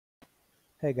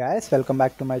Hey guys, welcome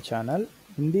back to my channel.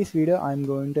 In this video, I'm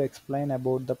going to explain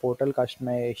about the portal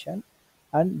customization,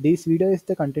 and this video is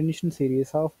the continuation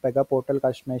series of Pega portal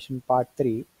customization part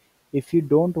 3. If you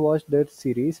don't watch that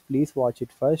series, please watch it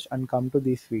first and come to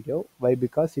this video. Why?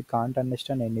 Because you can't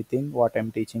understand anything what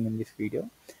I'm teaching in this video.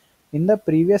 In the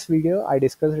previous video, I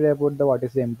discussed about the what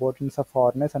is the importance of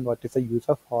harness and what is the use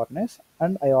of harness,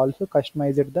 and I also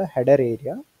customized the header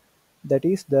area. That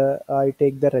is the I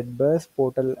take the Redbus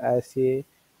portal as a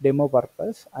demo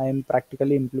purpose. I am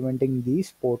practically implementing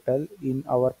this portal in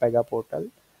our Pega portal.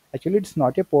 Actually, it's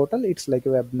not a portal; it's like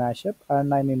a web mashup,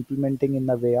 and I'm implementing in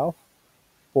the way of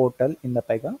portal in the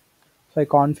Pega. So I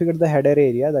configured the header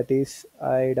area. That is,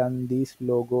 I done this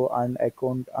logo and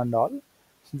account and all.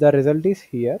 So the result is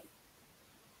here.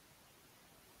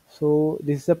 So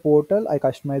this is a portal I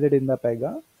customized it in the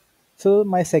Pega. So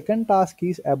my second task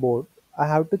is about I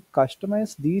have to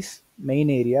customize this main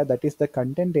area, that is the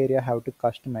content area I have to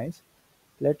customize.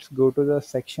 Let's go to the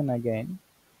section again,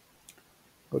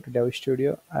 go to Dev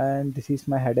Studio, and this is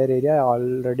my header area. I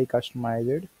already customized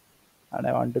it and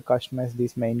I want to customize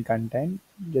this main content.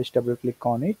 Just double click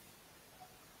on it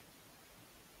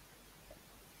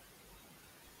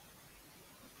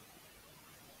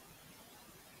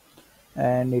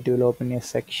and it will open a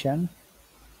section,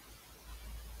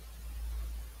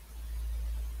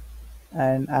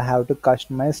 and I have to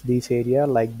customize this area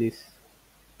like this.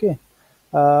 Okay.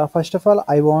 First of all,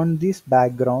 I want this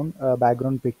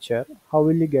background picture. How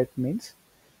will you get means?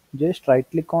 Just right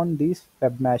click on this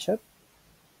web mashup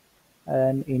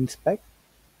and inspect,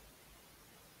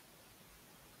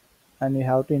 and you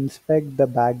have to inspect the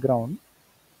background.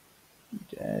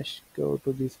 Just go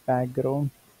to this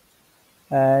background,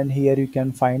 and here you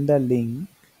can find the link,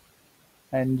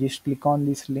 and just click on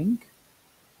this link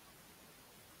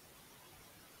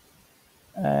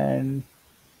and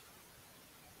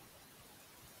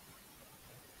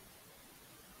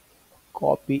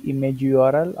copy image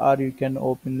URL, or you can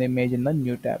open the image in the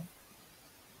new tab.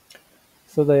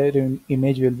 So the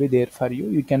image will be there for you.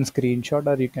 You can screenshot,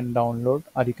 or you can download,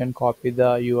 or you can copy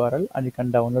the URL and you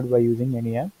can download by using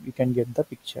any app. You can get the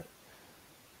picture.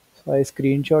 So I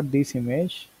screenshot this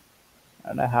image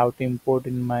and I have to import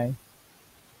in my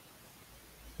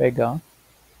Pega.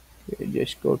 Okay,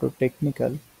 just go to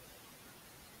technical,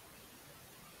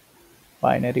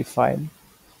 binary file,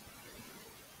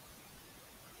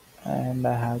 and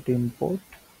I have to import,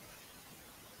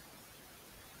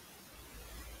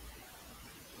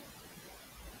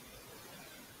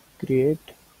 create.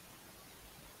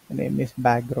 The name is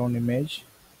background image,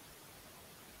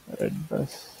 red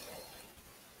bus,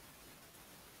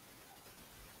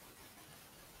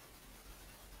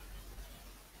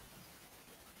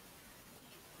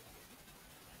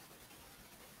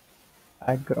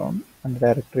 background, and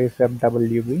directory is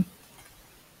wb,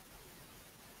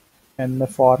 and the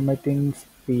formatting is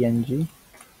PNG.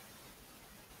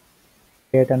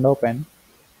 Create and open,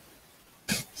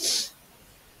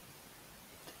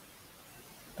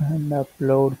 and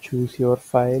upload. Choose your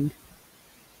file,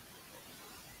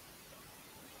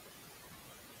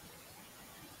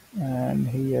 and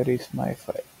here is my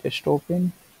file. Just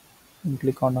open and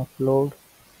click on upload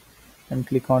and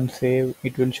click on save.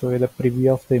 It will show you the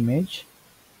preview of the image.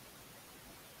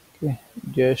 Okay,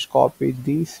 just copy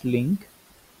this link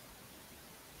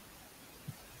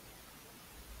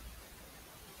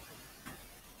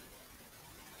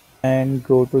and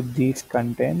go to this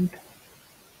content,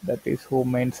 that is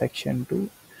home main section 2.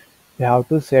 You have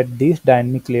to set this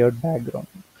dynamic layout background.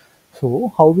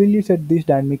 So how will you set this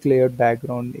dynamic layout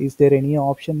background? Is there any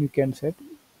option you can set?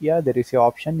 Yeah, there is a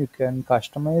option. You can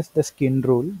customize the skin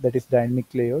rule, that is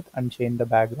dynamic layout, and change the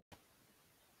background,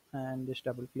 and just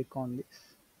double click on this.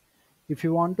 If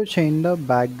you want to change the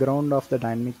background of the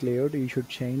dynamic layout, you should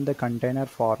change the container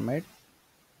format,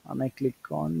 and I click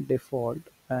on default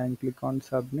and click on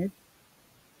submit.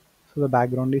 So the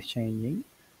background is changing.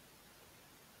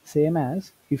 Same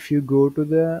as if you go to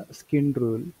the skin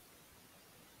rule,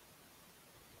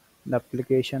 the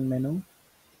application menu,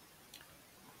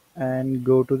 and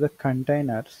go to the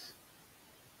containers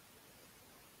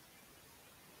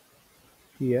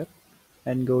here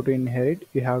and go to inherit,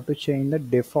 you have to change the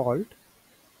default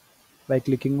by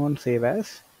clicking on save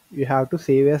as. You have to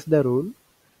save as the rule.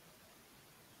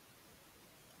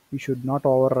 You should not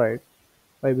override.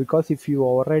 Why? Because if you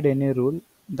override any rule,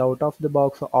 the out of the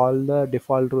box all the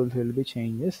default rules will be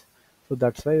changes. So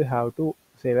that's why you have to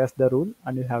save as the rule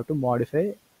and you have to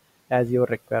modify as your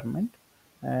requirement.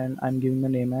 And I'm giving the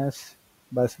name as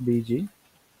bus bg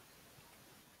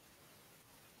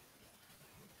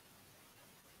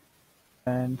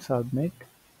and submit.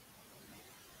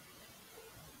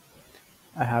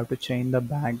 I have to change the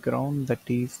background, that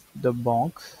is the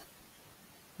box,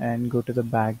 and go to the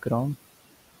background,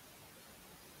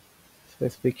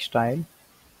 specific style.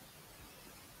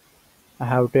 I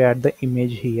have to add the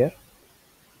image here.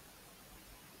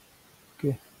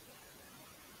 Okay,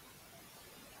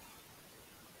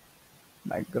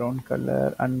 background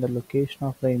color and the location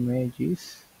of the image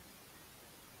is,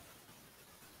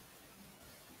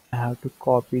 I have to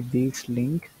copy this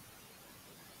link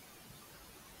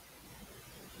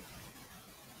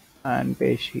and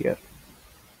paste here.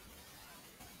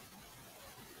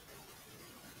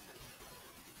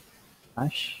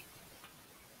 Hash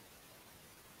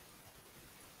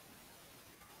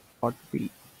 .p.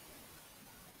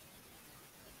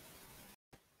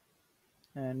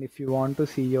 And if you want to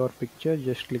see your picture,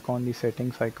 just click on the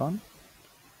settings icon.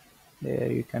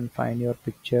 There you can find your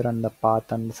picture and the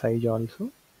path and the size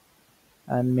also.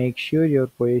 And make sure your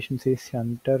position is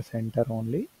center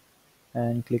only,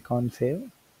 and click on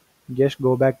save. Just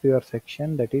go back to your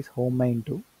section, that is home main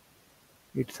 2.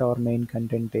 It's our main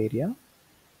content area.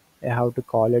 I have to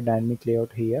call a dynamic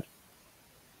layout here.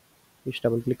 Just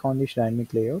double click on this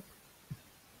dynamic layout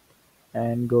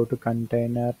and go to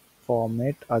container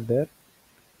format other.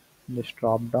 Just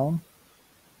drop down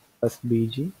plus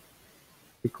bg,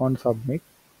 click on submit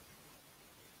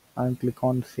and click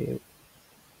on save.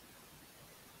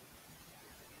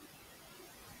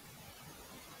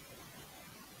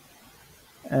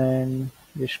 And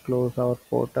just close our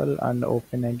portal and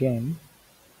open again.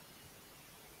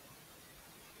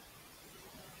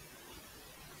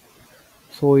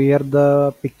 So here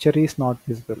the picture is not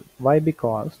visible. Why?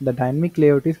 Because the dynamic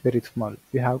layout is very small.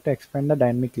 You have to expand the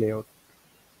dynamic layout.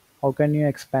 How can you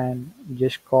expand?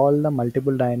 Just call the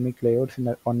multiple dynamic layouts in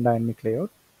the one dynamic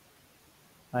layout,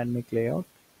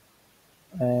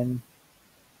 and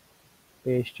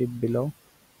paste it below,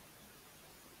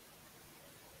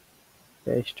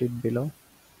 paste it below,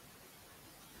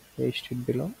 paste it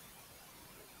below,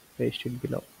 paste it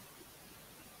below.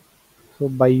 So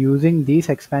by using this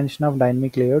expansion of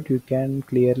dynamic layout, you can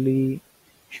clearly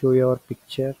show your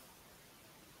picture.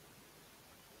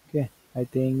 Okay, I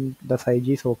think the size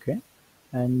is okay,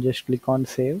 and just click on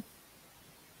save.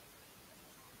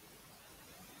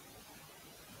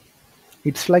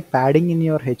 It's like padding in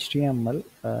your HTML.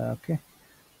 Okay,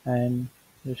 and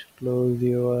just close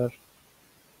your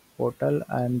portal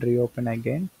and reopen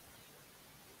again.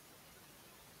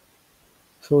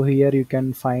 So here you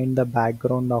can find the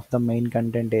background of the main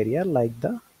content area like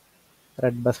the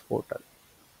red bus portal.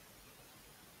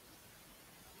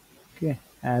 Okay,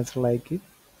 as like it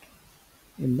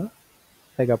in the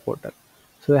Pega portal.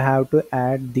 So we have to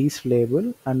add this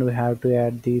label and we have to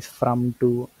add this from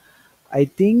to. I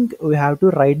think we have to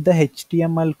write the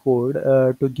HTML code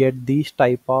to get these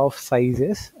type of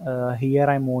sizes. Here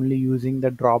I'm only using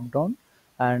the drop down,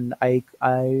 and I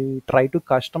try to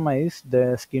customize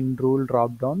the skin rule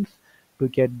drop downs to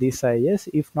get these sizes.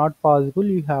 If not possible,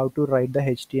 you have to write the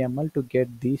HTML to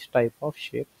get these type of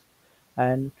shapes.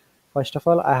 And first of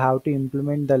all, I have to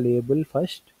implement the label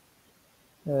first.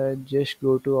 Just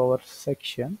go to our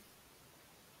section.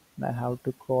 I have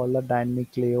to call a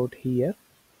dynamic layout here,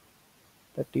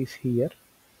 that is here,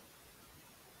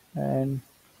 and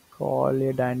call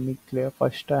a dynamic layout.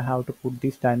 First I have to put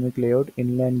this dynamic layout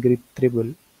inline grid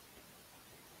triple.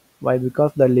 Why?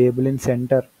 Because the label in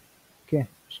center. Okay,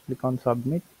 just click on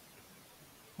submit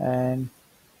and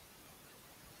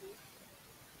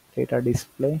data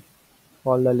display,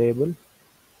 call the label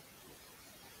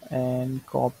and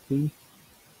copy,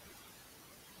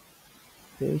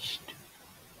 paste,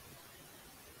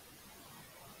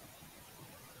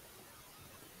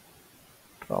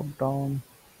 drop down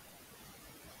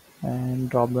and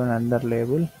drop down another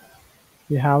label.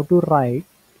 You have to write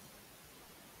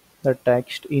the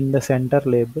text in the center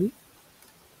label.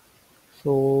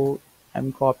 So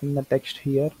I'm copying the text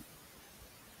here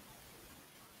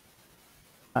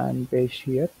and paste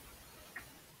here,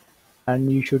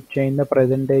 and you should change the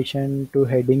presentation to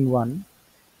heading 1.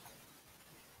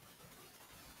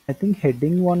 I think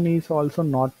heading 1 is also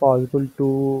not possible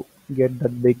to get the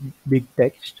big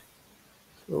text.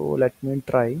 So let me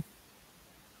try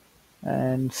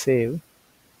and save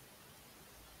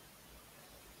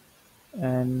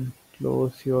and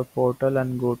close your portal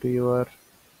and go to your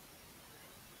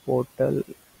portal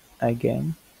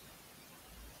again.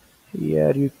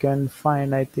 Here you can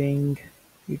find, I think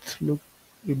it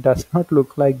does not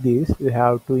look like this. You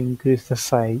have to increase the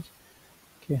size.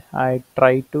 Okay, I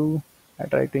try to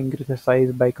increase the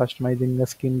size by customizing the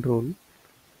skin rule,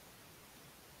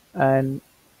 and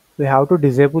we have to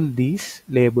disable these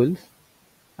labels.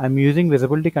 I'm using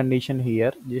visibility condition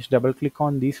here. Just double click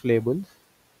on these labels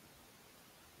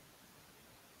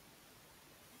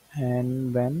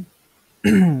and when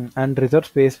and reserve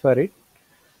space for it,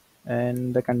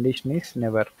 and the condition is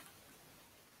never.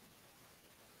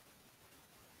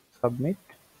 Submit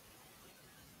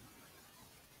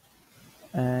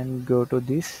and go to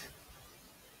this.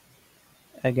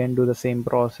 Again do the same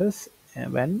process,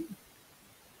 when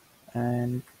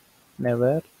and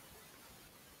never,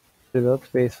 reserve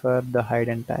space for the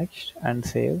hidden text and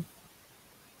save.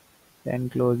 Then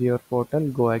close your portal,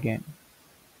 go again.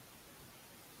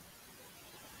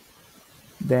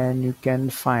 Then you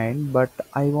can find, but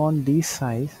I want this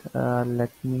size.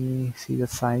 Let me see the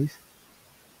size.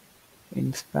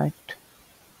 Inspect.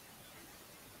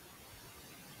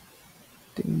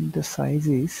 Think the size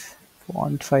is,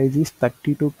 font size is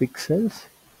 32 pixels,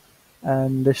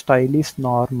 and the style is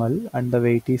normal, and the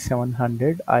weight is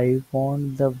 700. I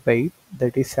want the weight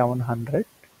that is 700.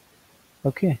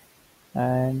 Okay,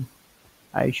 and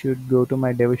I should go to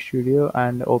my Dev Studio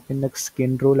and open the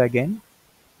skin rule again.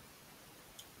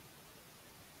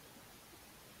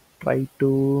 Try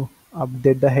to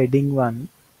update the heading one.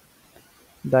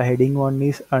 The heading one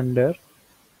is under.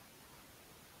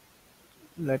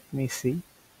 Let me see.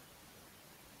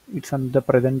 It's under the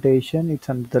presentation. It's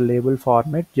under the label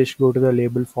format. Just go to the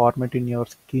label format in your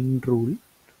skin rule.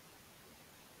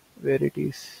 Where it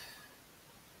is.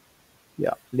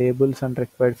 Yeah, labels and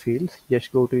required fields.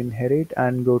 Just go to inherit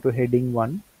and go to heading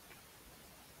one.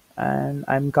 And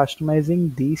I'm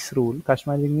customizing this rule.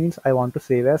 Customizing means I want to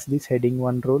save as this heading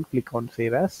one rule. Click on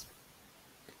save as.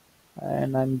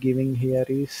 And I'm giving here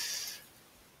is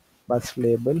bus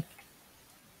label,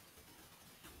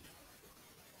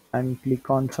 and click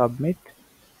on submit,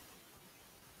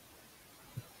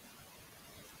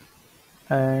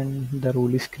 and the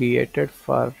rule is created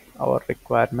for our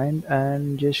requirement.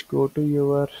 And just go to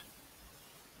your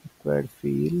required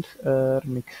fields,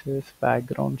 mixes,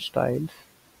 background styles,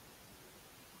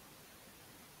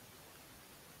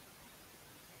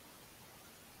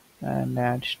 and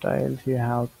add styles. You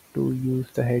have to use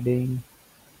the heading,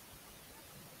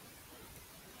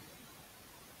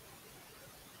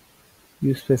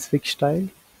 use specific style.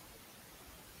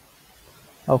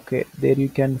 Okay, there you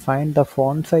can find the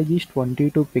font size is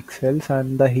 22 pixels,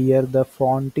 and the here the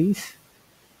font is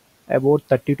about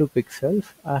 32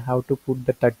 pixels. I have to put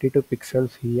the 32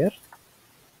 pixels here,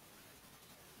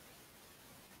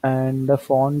 and the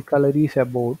font color is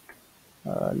about,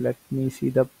 let me see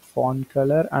the font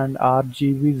color, and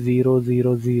RGB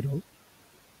 000,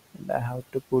 and I have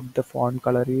to put the font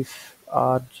color is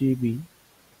RGB.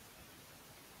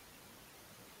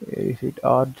 Is it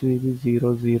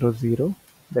RGB 000?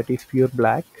 That is pure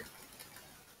black.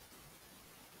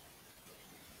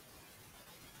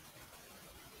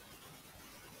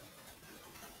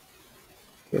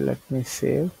 Okay, let me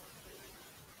save.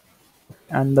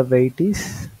 And the weight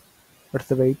is, what's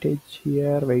the weightage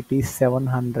here? Weight is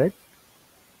 700.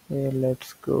 Okay,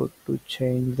 let's go to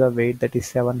change the weight, that is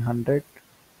 700.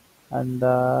 And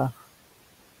the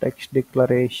text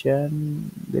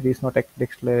declaration, there is no text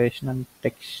declaration, and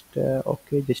text,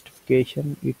 okay,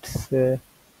 justification, it's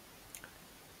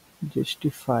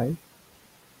justify.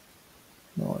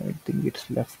 No, I think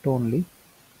it's left only.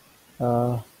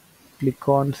 uh, Click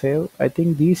on save. I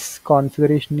think this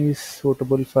configuration is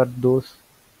suitable for those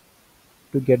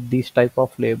to get this type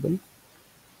of label.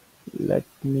 Let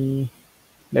me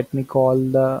let me call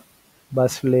the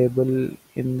bus label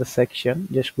in the section.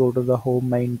 Just go to the home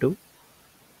main too,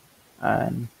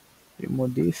 and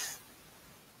remove this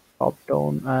drop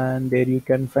down, and there you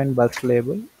can find bus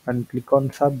label, and click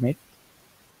on submit.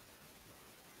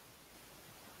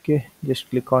 Okay, just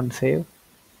click on save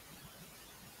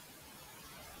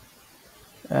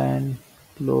and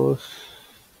close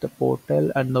the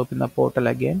portal and open the portal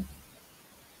again.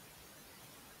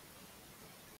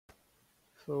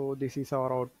 So this is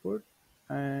our output,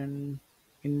 and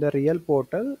in the real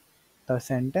portal the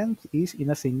sentence is in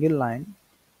a single line.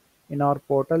 In our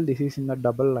portal this is in a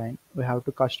double line. We have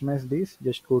to customize this.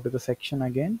 Just go to the section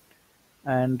again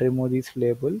and remove these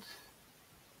labels,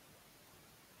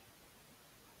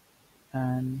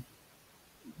 and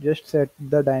just set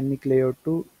the dynamic layout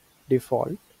to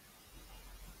default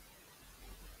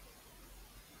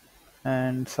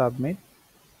and submit.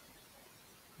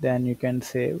 Then you can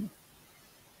save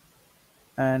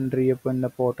and reopen the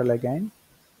portal again.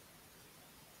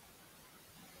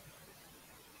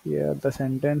 Here the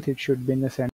sentence, it should be in the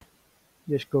center.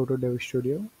 Just go to Dev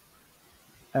Studio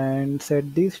and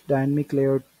set this dynamic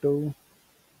layout to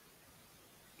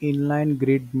inline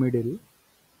grid middle,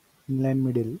 inline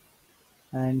middle,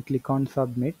 and click on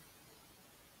submit.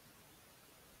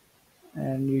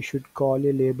 And you should call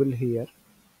a label here.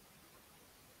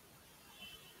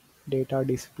 data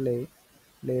display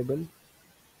label,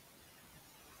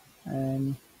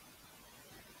 and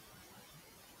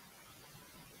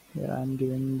here I'm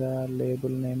giving the label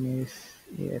name is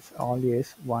yes, all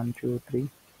yes, 1 2 3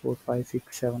 4 5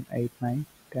 6 7 8 9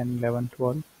 10 11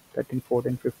 12 13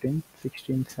 14 15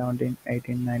 16 17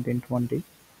 18 19 20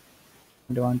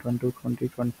 21 22 20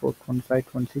 24 25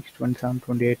 26 27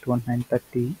 28 29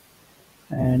 30.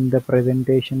 And the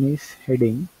presentation is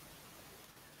heading.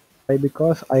 Why?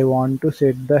 Because I want to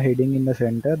set the heading in the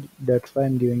center, that's why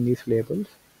I'm giving these labels.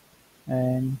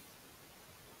 And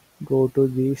go to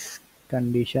this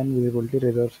condition visibility,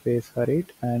 reserve space for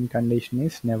it, and condition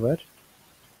is never,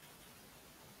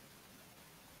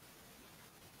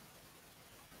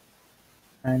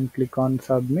 and click on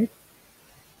submit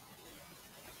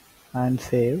and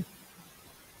save.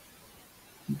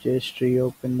 Just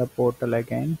reopen the portal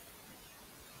again,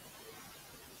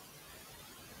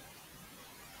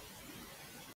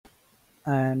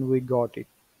 and we got it.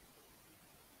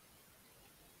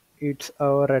 It's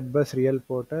our Redbus real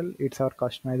portal, it's our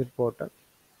customized portal.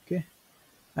 Okay,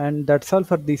 and that's all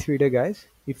for this video, guys.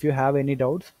 If you have any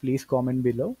doubts, please comment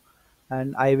below,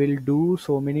 and I will do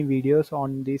so many videos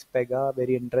on these Pega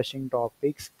very interesting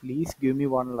topics. Please give me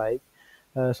one like.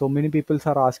 So many people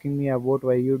are asking me about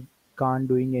why you can't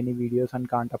doing any videos and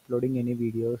can't uploading any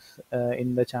videos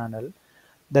in the channel.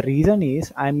 The reason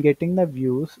is I'm getting the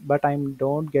views, but I'm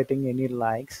don't getting any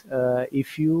likes.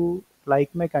 If you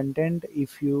like my content,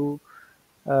 if you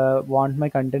want my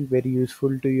content very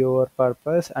useful to your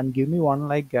purpose, and give me one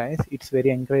like, guys, it's very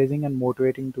encouraging and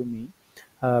motivating to me.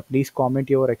 Please comment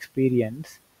your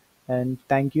experience, and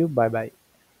thank you. Bye bye.